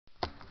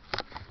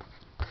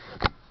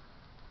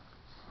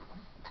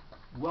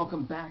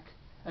Welcome back,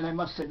 and I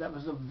must say that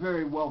was a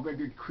very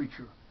well-rendered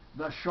creature,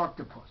 the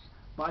Sharktopus.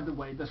 By the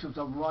way, this was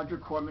a Roger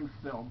Corman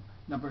film,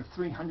 number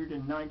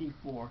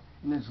 394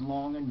 in his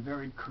long and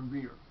varied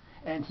career.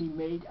 And he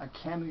made a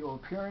cameo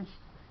appearance,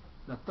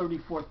 the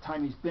 34th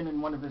time he's been in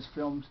one of his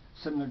films,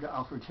 similar to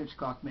Alfred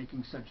Hitchcock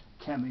making such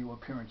cameo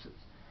appearances.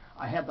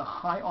 I had the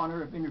high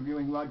honor of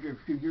interviewing Roger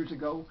a few years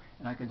ago,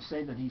 and I can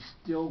say that he's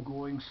still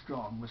going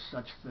strong with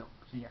such films,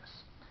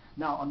 yes.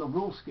 Now, on the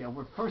Ruehl scale,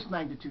 where first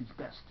magnitude's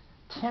best,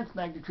 10th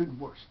magnitude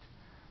worst,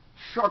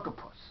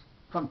 Sharktopus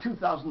from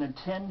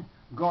 2010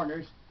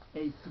 garners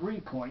a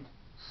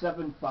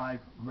 3.75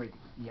 rating,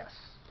 yes.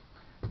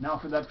 Now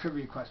for that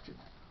trivia question.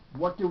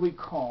 What do we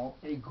call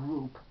a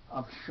group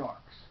of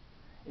sharks?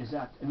 Is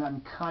that an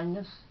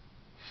unkindness,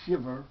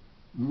 shiver,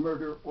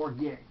 murder, or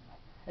gang?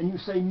 And you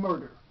say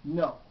murder.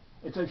 No.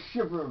 It's a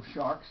shiver of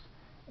sharks,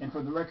 and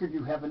for the record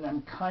you have an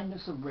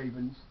unkindness of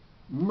ravens,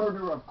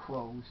 murder of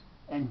crows,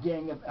 and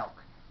gang of elk,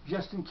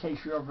 just in case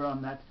you're ever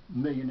on that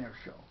Millionaire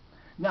Show.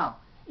 Now,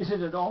 is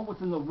it at all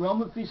within the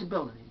realm of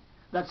feasibility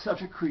that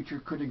such a creature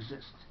could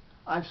exist?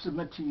 I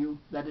submit to you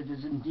that it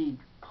is indeed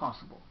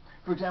possible.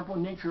 For example,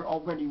 in nature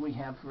already we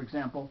have, for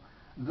example,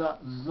 the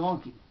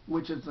zonkey,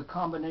 which is the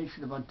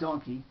combination of a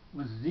donkey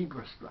with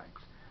zebra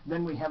stripes.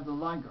 Then we have the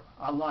liger,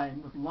 a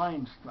lion with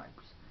lion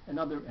stripes, and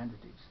other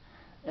entities.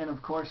 And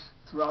of course,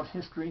 throughout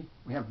history,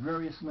 we have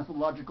various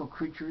mythological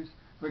creatures.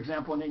 For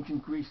example, in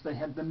ancient Greece, they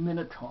had the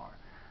Minotaur,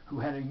 who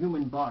had a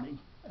human body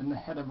and the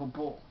head of a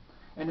bull.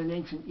 And in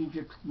ancient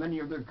Egypt, many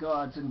of their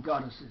gods and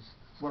goddesses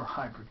were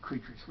hybrid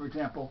creatures. For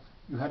example,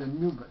 you had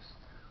Anubis,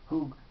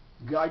 who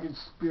guided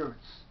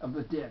spirits of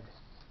the dead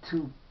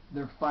to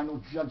their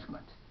final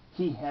judgment.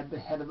 He had the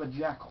head of a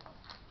jackal.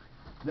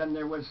 Then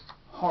there was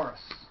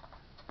Horus.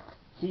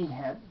 He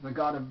had the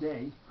god of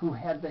day, who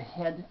had the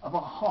head of a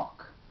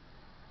hawk.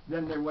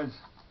 Then there was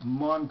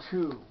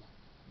Montu,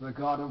 the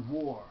god of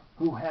war,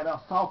 who had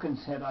a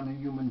falcon's head on a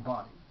human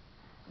body.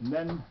 And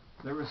then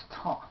there is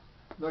Thoth,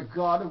 the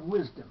god of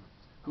wisdom,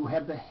 who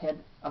had the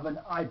head of an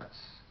ibis.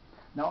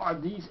 Now, are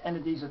these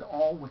entities at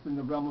all within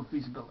the realm of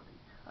feasibility?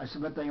 I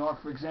submit they are.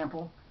 For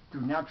example,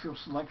 through natural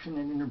selection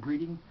and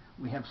interbreeding,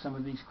 we have some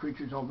of these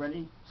creatures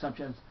already, such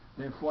as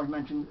the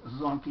aforementioned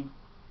zonkey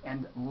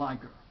and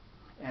liger,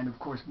 and of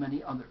course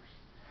many others.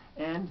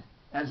 And,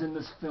 as in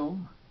this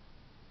film,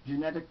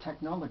 genetic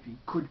technology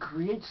could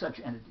create such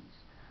entities.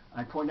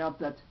 I point out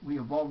that we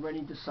have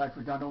already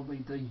deciphered not only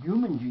the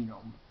human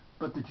genome,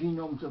 but the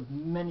genomes of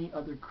many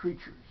other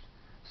creatures.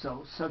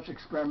 So such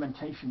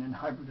experimentation and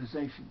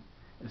hybridization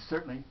is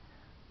certainly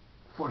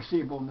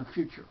foreseeable in the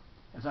future.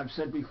 As I've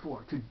said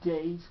before,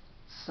 today's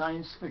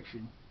science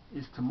fiction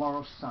is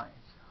tomorrow's science.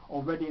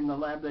 Already in the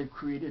lab they've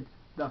created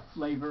the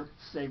flavor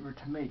savor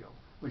tomato,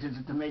 which is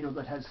a tomato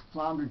that has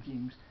flounder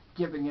genes,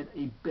 giving it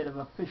a bit of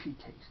a fishy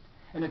taste.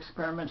 And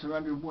experiments are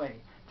underway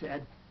to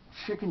add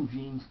chicken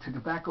genes to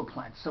tobacco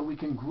plants so we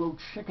can grow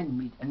chicken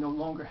meat and no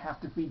longer have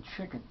to feed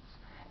chickens.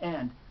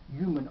 And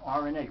human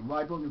RNA,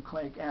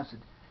 ribonucleic acid,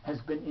 has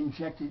been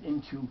injected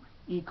into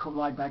E.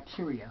 coli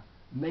bacteria,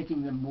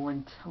 making them more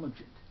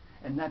intelligent.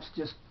 And that's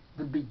just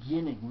the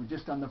beginning. We're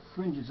just on the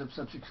fringes of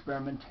such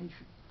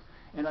experimentation.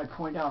 And I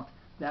point out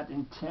that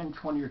in 10,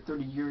 20, or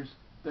 30 years,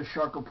 the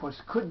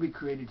Sharktopus could be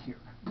created here.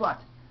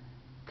 But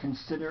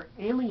consider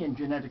alien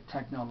genetic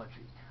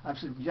technology. I've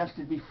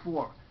suggested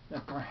before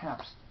that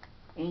perhaps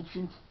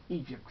ancient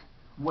Egypt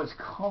was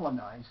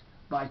colonized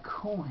by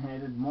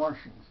coal-headed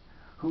Martians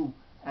who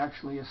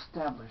actually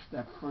established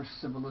that first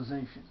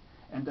civilization,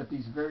 and that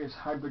these various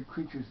hybrid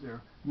creatures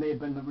there may have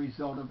been the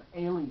result of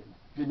alien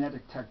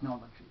genetic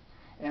technology.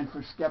 And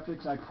for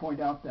skeptics, I point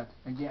out that,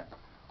 again,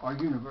 our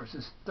universe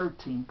is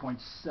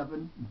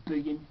 13.7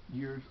 billion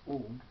years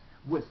old,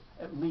 with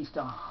at least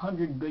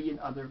 100 billion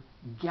other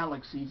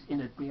galaxies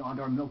in it beyond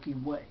our Milky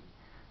Way.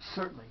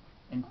 Certainly,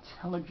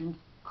 intelligent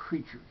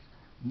creatures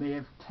may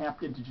have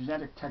tapped into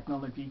genetic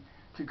technology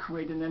to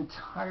create an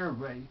entire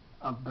array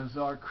of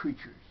bizarre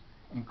creatures,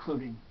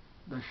 including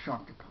the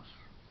Sharktopus.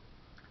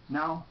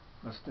 Now,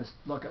 let's just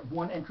look at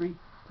one entry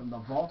from the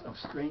Vault of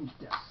Strange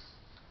Deaths.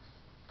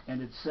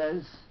 And it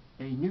says,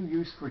 a new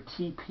use for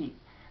TP.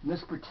 And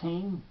this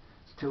pertains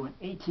to an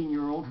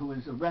 18-year-old who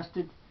was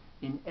arrested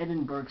in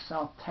Edinburgh,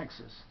 South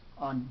Texas,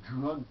 on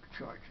drug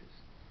charges.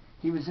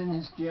 He was in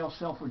his jail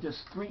cell for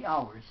just 3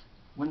 hours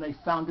when they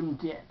found him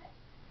dead.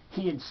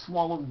 He had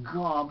swallowed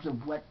gobs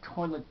of wet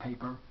toilet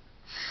paper,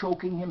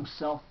 choking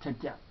himself to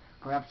death.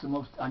 Perhaps the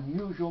most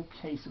unusual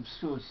case of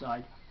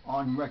suicide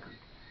on record.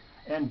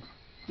 And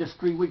just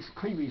 3 weeks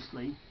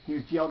previously, he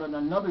was jailed on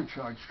another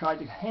charge, tried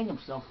to hang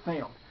himself,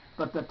 failed.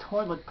 But the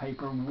toilet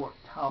paper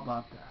worked. How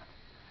about that?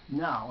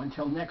 Now,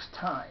 until next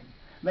time,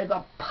 may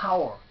the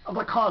power of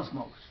the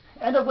cosmos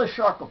and of the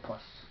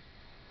Sharktopus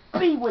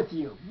be with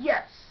you.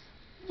 Yes,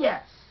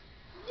 yes,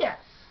 yes.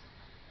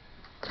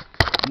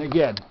 And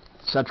again,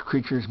 such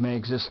creatures may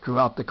exist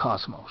throughout the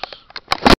cosmos.